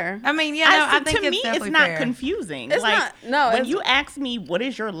just fair. I mean, yeah, no, I think to it's me, it's definitely not fair. confusing. It's like, not. No, when it's- you ask me what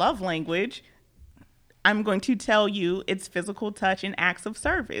is your love language, I'm going to tell you it's physical touch and acts of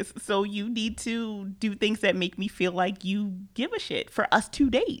service. So you need to do things that make me feel like you give a shit for us to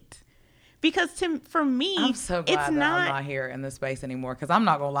date. Because for me, I'm so glad it's that not. I'm not here in this space anymore, because I'm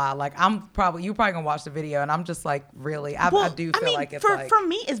not gonna lie. Like, you're probably gonna watch the video, and I'm just like, really, I do feel like it's like, for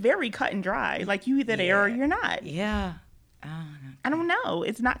me, it's very cut and dry. Like, you either there or you're not. yeah. I don't know.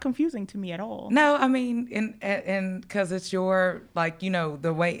 It's not confusing to me at all. No, I mean, and because it's your, like, you know,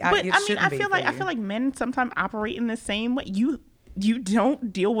 the way. But it I mean, shouldn't be for I you. feel like men sometimes operate in the same way. You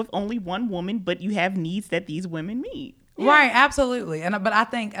don't deal with only one woman, but you have needs that these women meet. Right, absolutely, but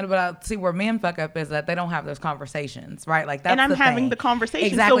I see where men fuck up is that they don't have those conversations, right? Like, that's And I'm the having thing. the conversation,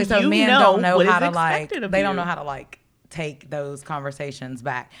 exactly. so you men know don't know what how is to like. expected of They don't you. know how to like take those conversations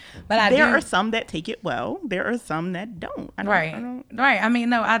back. But There are some that take it well. There are some that don't. Right. I mean,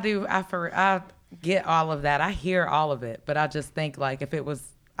 no, I do. I get all of that. I hear all of it, but I just think, like, if it was,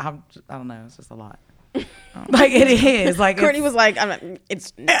 I don't know, it's just a lot. Like, it is. Like, Courtney was like,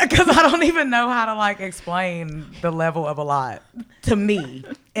 it's because I don't even know how to like explain the level of a lot to me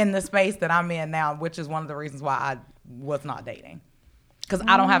in the space that I'm in now, which is one of the reasons why I was not dating. Because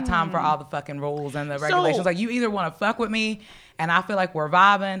I don't have time for all the fucking rules and the regulations. Like, you either want to fuck with me and I feel like we're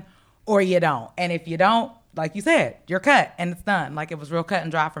vibing, or you don't. And if you don't, like you said, you're cut and it's done. Like, it was real cut and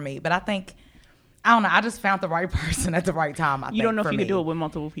dry for me. But I think, I don't know, I just found the right person at the right time, You don't know if you could do it with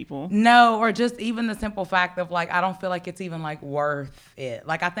multiple people. No, or just even the simple fact of, like, I don't feel like it's even, like, worth it.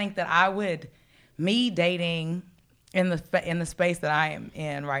 Like, I think that me dating in the space that I am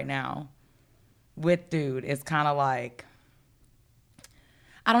in right now with dude is kind of like,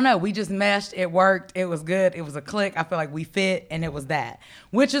 I don't know. We just meshed. It worked. It was good. It was a click. I feel like we fit, and it was that,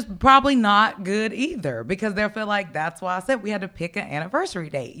 which is probably not good either, because they feel like, that's why I said we had to pick an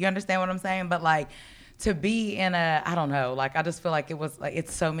anniversary date. You understand what I'm saying? But, like, to be in I don't know, like, I just feel like it was like,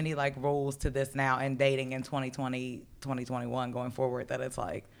 it's so many like rules to this now and dating in 2020, 2021 going forward, that it's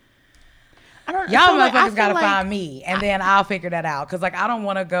like, I don't. y'all so, like, I motherfuckers feel gotta like- find me, and then I'll figure that out. Cause, like, I don't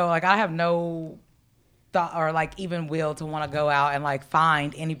want to go, like, I have no thought or like even will to want to go out and like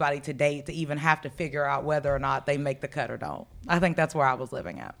find anybody to date to even have to figure out whether or not they make the cut or don't. I think that's where I was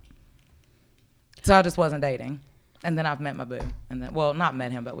living at. So I just wasn't dating. And then I've met my boo. And then, well, not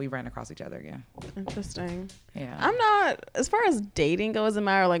met him, but we ran across each other again. interesting. Yeah. I'm not, as far as dating goes, it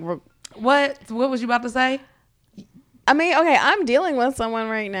matter like What was you about to say? I mean, okay, I'm dealing with someone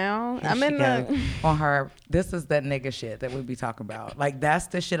right now. Here I'm she in goes. the On her, this is that nigga shit that we be talking about. Like, that's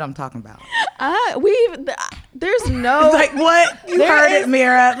the shit I'm talking about. there's no Like, what? You There heard is- it,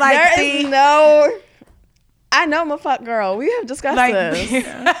 Mira. Like, there see? is no, I know I'm a fuck girl. We have discussed Like,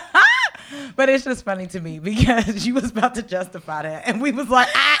 this. but it's just funny to me because you was about to justify that, and we was like,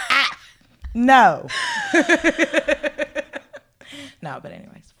 no. No, but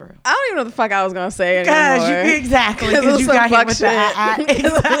anyways, for real. I don't even know what the fuck I was gonna say Because anymore. exactly, It was because you some got hit fuck with shit. It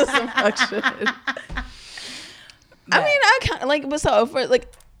the was some fuck shit. I mean, I kind of like, but so for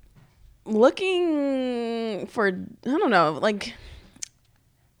like looking for, I don't know, like,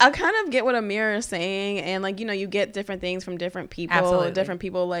 I kind of get what Amir is saying, and like, you know, you get different things from different people. Absolutely. Different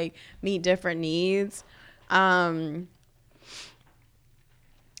people like meet different needs. And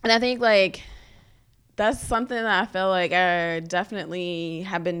I think like that's something that I feel like I definitely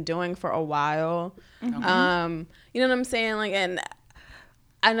have been doing for a while. You know what I'm saying? Like, and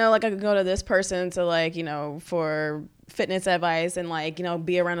I know like I could go to this person to like, you know, for fitness advice and like, you know,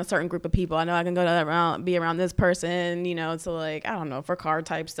 be around a certain group of people. I know I can go to be around this person, you know, to like, I don't know, for car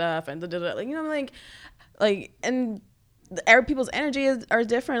type stuff and like, you know, like, and people's energy are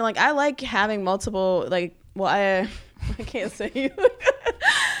different. Like I like having multiple, like, well, I can't say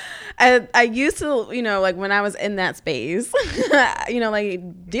I used to, you know, like when I was in that space, you know,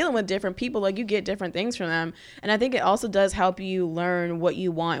 like dealing with different people, like you get different things from them. And I think it also does help you learn what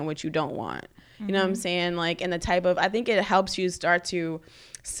you want and what you don't want. You know what I'm saying? Like, and the type of, I think it helps you start to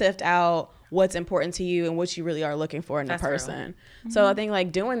sift out what's important to you and what you really are looking for in a person. So I think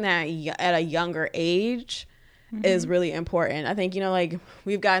like doing that at a younger age is really important. I think, you know, like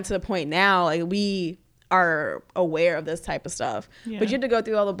we've gotten to the point now, like we are aware of this type of stuff, but you have to go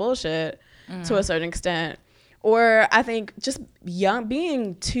through all the bullshit to a certain extent. Or I think just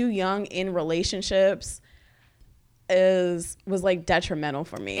being too young in relationships was like detrimental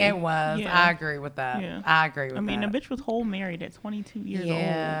for me. It was. Yeah. I agree with that. Yeah. I agree with that. I mean, a bitch was whole married at 22 years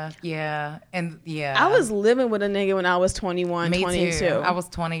old. Yeah. And yeah. I was living with a nigga when I was 21, Me 22. too. I was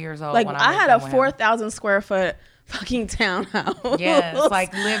 20 years old like when I moved had in a with him. 4,000 square foot fucking townhouse. Yes,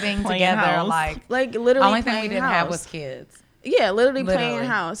 like living Playing together, house. like literally only thing we playing didn't house. have was kids. Yeah, literally playing Literally.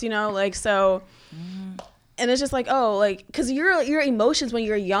 house, you know, like so. And it's just like, oh, like, because your emotions when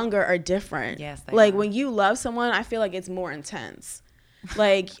you're younger are different. Yes, they like are. when you love someone, I feel like it's more intense.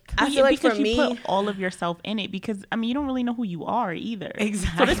 Like I Well, feel like because for you me, put all of yourself in it, because I mean you don't really know who you are either. So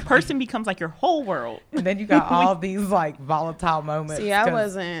Exactly. this person becomes like your whole world. And then you got all these like volatile moments. see, I 'cause-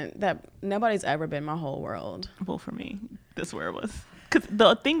 wasn't that. Nobody's ever been my whole world. Well, for me, that's where it was. Because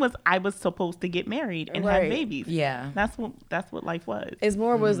the thing was, I was supposed to get married and have Right. babies. Yeah. That's what life was. It's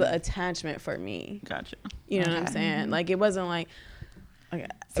more was the attachment for me. Gotcha. You know what I'm Okay. saying? Like it wasn't like, okay,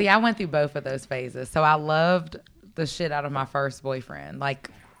 See, I went through both of those phases. So I loved the shit out of my first boyfriend, like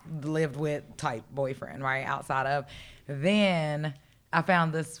lived with type boyfriend, right? Outside of. Then I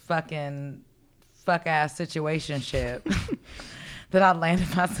found this fucking fuck ass situationship that I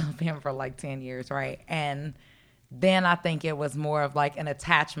landed myself in for like 10 years, right? And then I think it was more of like an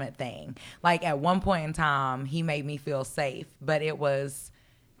attachment thing. Like at one point in time, he made me feel safe, but it was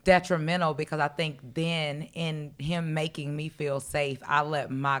detrimental because I think then in him making me feel safe, I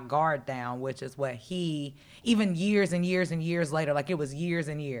let my guard down, which is what he, even years and years and years later, like it was years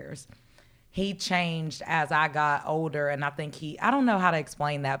and years, he changed as I got older. And I think I don't know how to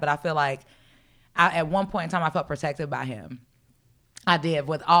explain that, but I feel like at one point in time, I felt protected by him. I did,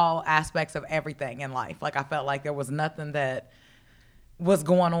 with all aspects of everything in life. Like I felt like there was nothing that was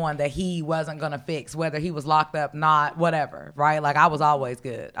going on that he wasn't going to fix, whether he was locked up, not, whatever, right? Like I was always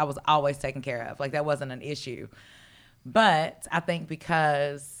good. I was always taken care of. Like that wasn't an issue. But I think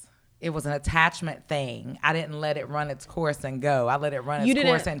because it was an attachment thing, I didn't let it run its course and go. I let it run its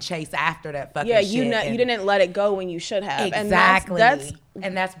course and chase after that fucking shit. you didn't let it go when you should have. Exactly.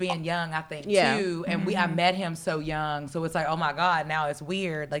 And that's being young, I think, Yeah. too. And I met him so young. So it's like, oh my God, now it's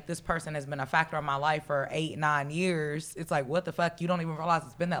weird. Like this person has been a factor in my life for 8-9 years. It's like, what the fuck? You don't even realize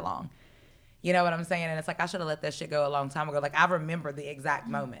it's been that long. You know what I'm saying? And it's like, I should have let that shit go a long time ago. Like I remember the exact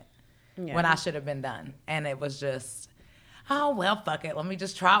moment when I should have been done. And it was just, oh, well, fuck it. Let me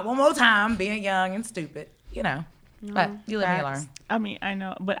just try it one more time, being young and stupid, you know. But you live and you learn. I mean, I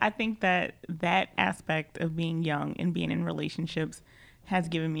know, but I think that aspect of being young and being in relationships has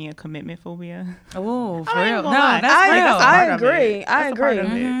given me a commitment phobia. Oh, for I'm not real. even No, gonna lie. that's real. That's a I part of agree. it. I That's a part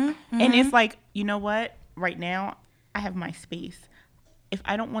agree. of it. And it's like, you know what? Right now, I have my space. If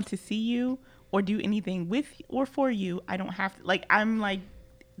I don't want to see you or do anything with or for you, I don't have to. Like, I'm like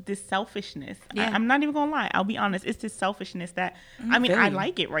this selfishness. Yeah. I'm not even gonna lie. I'll be honest. It's this selfishness that I mean, feel I you.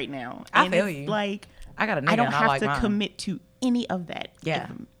 like it right now. I And feel it's you. Like I got a nigga I don't and I have like to mine. commit to any of that. Yeah.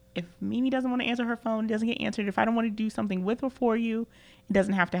 If Mimi doesn't want to answer her phone, it doesn't get answered. If I don't want to do something with or for you, it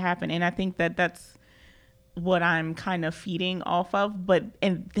doesn't have to happen. And I think that that's what I'm kind of feeding off of.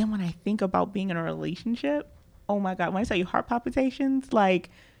 And then when I think about being in a relationship, oh my God, when I tell you heart palpitations, like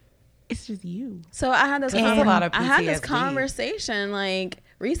it's just you. So I had this It's a lot of I had this PTSD. conversation like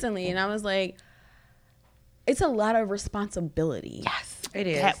recently, and I was like, it's a lot of responsibility. Yes. It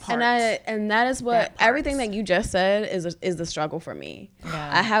is. That part. And that is what That part. everything that you just said is the struggle for me. Yeah.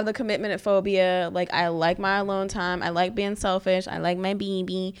 I have the commitment phobia. Like I like my alone time. I like being selfish. I like my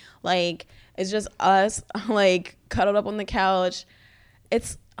baby. Like it's just us like cuddled up on the couch.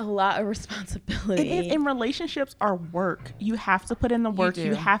 It's a lot of responsibility. It is, and relationships are work. You have to put in the work.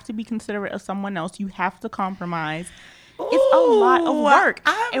 You have to be considerate of someone else. You have to compromise. It's a lot of work.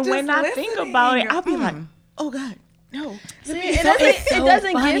 And when I think about it, I'll be like, oh God, no. It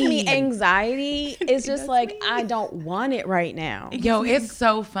doesn't give me anxiety. It's just like, I don't want it right now. Yo, it's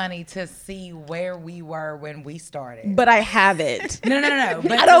so funny to see where we were when we started. But I have it. No.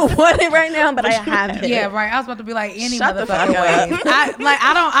 But I don't want it right now, but I have it. Yeah, right. I was about to be like, any Shut the motherfucking fuck way.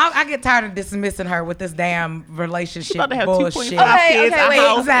 I get tired of dismissing her with this damn relationship about to have bullshit. 2.5 kids, Okay, a wait.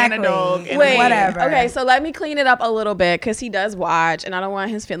 house, Exactly. and a dog. And Wait, whatever. Okay, so let me clean it up a little bit because he does watch, and I don't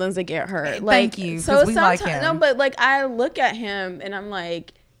want his feelings to get hurt. Thank you, 'cause we like him. No, but like I look at him and I'm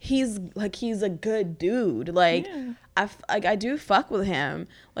like, he's a good dude. Like I do fuck with him.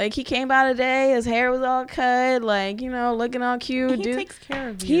 Like he came by today, his hair was all cut, like looking all cute. He dude takes care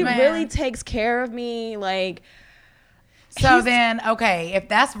of you. He Man. really takes care of me. Like. So then, okay, if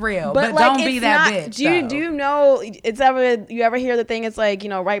that's real, but like, don't be it's that not, bitch. Do you know you ever hear the thing? It's like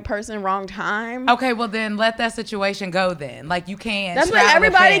right person, wrong time. Okay, well then let that situation go. Then, like you can't. That's what straddle the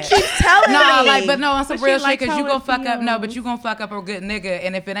everybody fence. keeps telling No, me. like, but no, on some But real she like shit, because you how gonna it fuck up. No, feels. but you gonna fuck up a good nigga,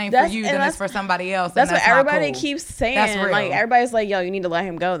 and if it ain't That's- for you, and then it's that's- for somebody else. That's and what not everybody cool. keeps saying. That's real. Like everybody's like, "Yo, you need to let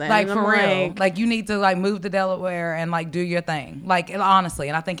him go." Then, Like and for I'm real, like, like you need to like move to Delaware and like do your thing. Like honestly,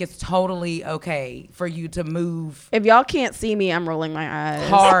 and I think it's totally okay for you to move if y'all can't see me, I'm rolling my eyes.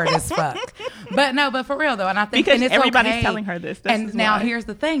 hard as fuck. But for real though, and I think Because and it's everybody's okay. telling her this. This And is now why. here's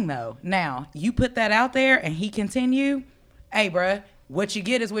the thing though. Now you put that out there and he continue. Hey, bruh, what you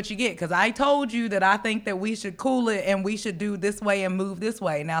get is what you get. Because I told you that I think that we should cool it and we should do this way and move this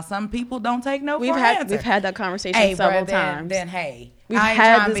way. Now some people don't take no We've for an had answer. we've had that conversation Hey, several bruh, times. Then hey, We've I ain't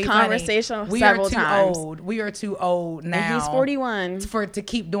had trying to this be funny. conversation We several are too times. old. We are too old now. And he's 41. To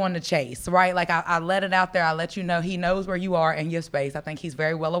keep doing the chase, right? Like I let it out there. I let you know he knows where you are in your space. I think he's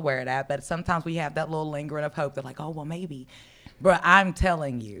very well aware of that. But sometimes we have that little lingering of hope that like, oh well, maybe. But I'm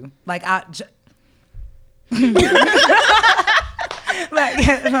telling you, like like,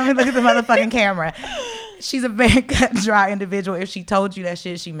 let me look at the motherfucking camera. She's a very cut and dry individual. If she told you that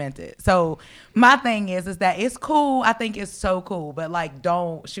shit, she meant it. So my thing is that it's cool. I think it's so cool, but like,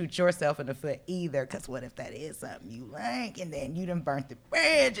 don't shoot yourself in the foot either. Cause what if that is something you like, and then you done burnt the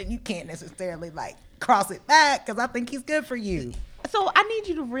bridge, and you can't necessarily like cross it back? Cause I think he's good for you. So I need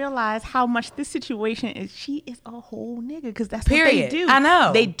you to realize how much this situation is. She is a whole nigga because that's Period. what they do. I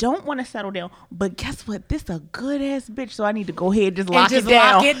know. They don't want to settle down. But guess what? This a good ass bitch. So I need to go ahead and just And lock just it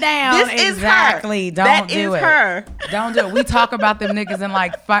down. lock it down. This Exactly. is her. Don't That do is it. her. Don't do it. We talk about them niggas in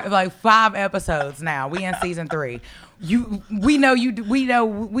like five episodes now. We in season 3. We know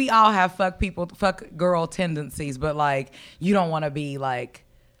we all have fuck girl tendencies, but like you don't want to be like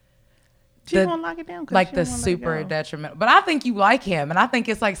She won't lock it down. 'Cause like she the won't let it super go. detrimental. But I think you like him, and I think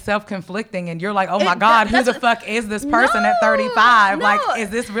it's like self-conflicting, and you're like, oh my God, who the fuck is this person at 35? No. Like, is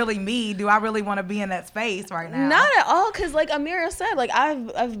this really me? Do I really want to be in that space right now? Not at all, because like Amira said, like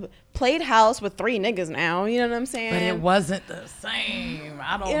I've played house with 3 niggas now. You know what I'm saying? But it wasn't the same.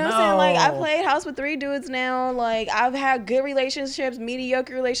 I don't know. You know what I'm saying? Like, I played house with 3 dudes now. Like, I've had good relationships,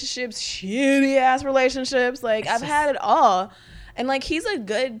 mediocre relationships, shitty ass relationships. Like, I've had it all. And, like, he's a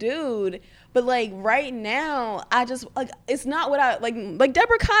good dude. But, like, right now, I just, like, it's not what I, like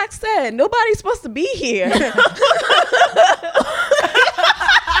Deborah Cox said, nobody's supposed to be here.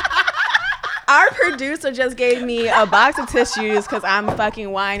 Our producer just gave me a box of tissues because I'm fucking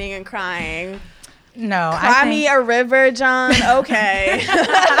whining and crying. No, Cry me a river, John. Okay.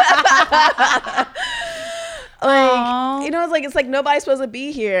 Aw. It's like nobody's supposed to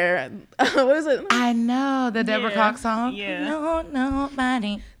be here. What is it? I know the Deborah Yeah. Cox song. Yeah. No,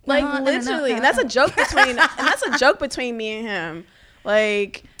 nobody. Like No, no, literally, no, and that's a joke between me and him.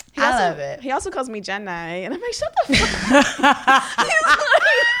 Like he I also, love it. He also calls me Jenna, and I'm like, shut the fuck.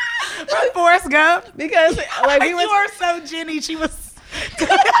 From Forrest Gump. Because like we You went. are so Jenny. She was.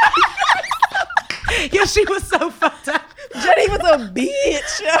 Yeah, she was so fucked up. Jenny was a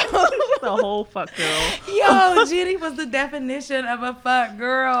bitch. The whole fuck girl. Yo, Jenny was the definition of a fuck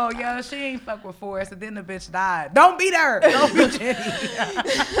girl. Yo, she ain't fuck with Forrest, and then the bitch died. Don't beat her. Don't beat Jenny.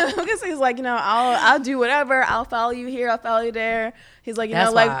 Because he's like, I'll do whatever. I'll follow you here. I'll follow you there. He's like,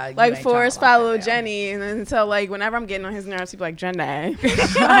 That's why you like ain't Forrest tryna lock followed that down. Jenny, and then so like whenever I'm getting on his nerves, he'd be like, Jenna.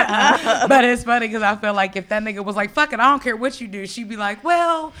 But it's funny because I feel like if that nigga was like, fuck it, I don't care what you do, she'd be like,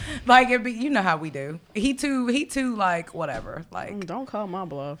 well, like it'd be, you know how we do. He too like whatever, like Don't call my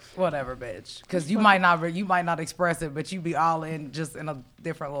bluff. whatever, bitch. Because you might not express it, but you be all in just in a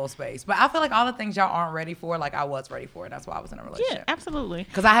different little space. But I feel like all the things y'all aren't ready for, like I was ready for, and that's why I was in a relationship. Yeah, absolutely.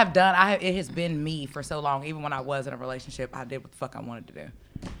 Because I it has been me for so long. Even when I was in a relationship, I did what the fuck I wanted to do.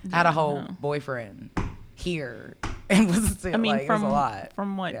 I had a whole boyfriend here, and was still, I mean, like, it was a lot.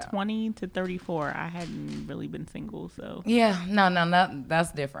 From what 20 to 34, I hadn't really been single, so Yeah, no,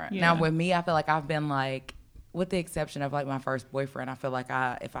 that's different. Yeah. Now with me, I feel like I've been like, with the exception of like my first boyfriend, I feel like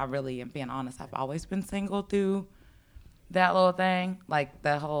if I really am being honest, I've always been single through that little thing, like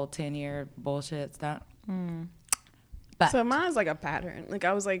the whole 10-year bullshit stuff. But So mine's like a pattern. Like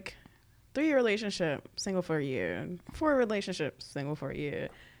I was like 3-year relationship, single for a year. 4 relationships, single for a year.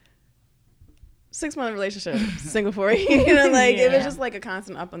 6-month relationship, single for a year. You know, like it was Yeah. just like a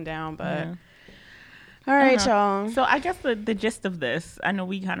constant up and down. But Yeah. all right, Uh-huh. y'all. So I guess the gist of this, I know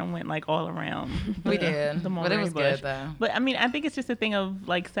we kind of went like all around. we did, the but it was mulberry good though. But I mean, I think it's just a thing of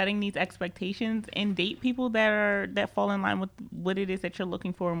like setting these expectations and date people that fall in line with what it is that you're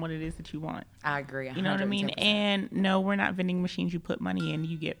looking for and what it is that you want. I agree. You know what I mean? 110%. And no, we're not vending machines. You put money in,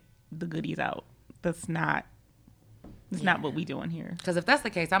 you get the goodies out. That's not. That's not what we doing here. Because if that's the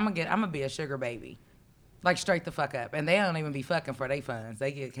case, I'm gonna be a sugar baby, like straight the fuck up. And they don't even be fucking for their funds.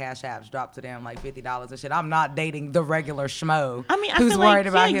 They get cash apps dropped to them like $50 and shit. I'm not dating the regular schmo. I mean, I who's feel worried like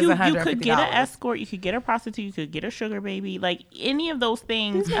about his you $150. could get an escort, you could get a prostitute, you could get a sugar baby, like any of those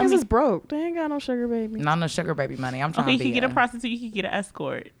things. These I niggas mean, is broke. They ain't got no sugar baby. Not no sugar baby money. I'm trying okay, you to could be get a prostitute, you could get an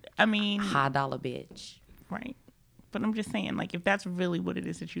escort. I mean, high dollar bitch. right? But I'm just saying, like, if that's really what it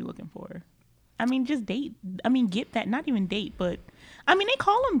is that you're looking for, I mean, just date. I mean, get that. Not even date, but I mean, they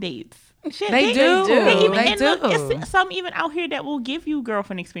call them dates. Shit, They do. They They do. Look, it's some even out here that will give you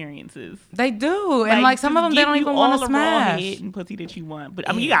girlfriend experiences. They do, and like some of them, they don't even want to smash. Head and pussy that you want, but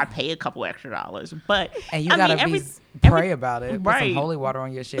I mean, you gotta pay a couple extra dollars. But And you I gotta mean, pray about it. Put right. some holy water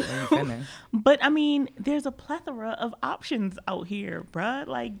on your shit when you finish. But I mean, there's a plethora of options out here, bruh.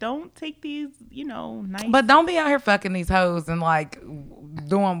 Like, don't take these, nice. But don't be out here fucking these hoes and like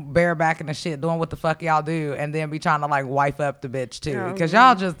doing bareback and the shit, doing what the fuck y'all do, and then be trying to like wife up the bitch too. Because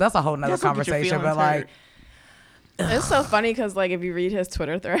y'all that's a whole nother Just look at your conversation. But feelings like, hurt. It's so funny because like if you read his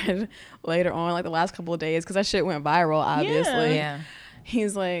Twitter thread later on, like the last couple of days, because that shit went viral, obviously. yeah.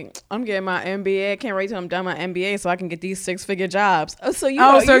 He's like, I'm getting my MBA. I can't wait till I'm done my MBA so I can get these 6-figure jobs. Oh, so you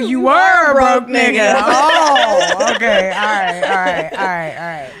So you were a broke nigga. nigga. Oh, okay. All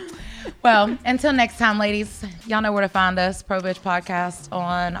right. Well, until next time, ladies, y'all know where to find us. Pro Bitch Podcast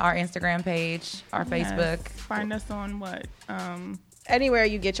on our Instagram page, our Facebook. Find us on what? Anywhere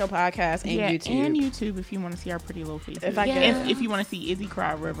you get your podcast and YouTube. and YouTube if you want to see our pretty little faces. If I if you want to see Izzy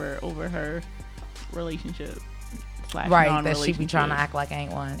cry river over her relationship. Right, that she be trying to act like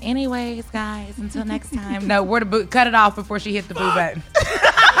ain't one. Anyways, guys, until next time. No, where the boo? Cut it off before she hit the boo button.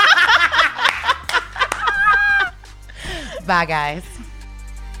 Bye, guys.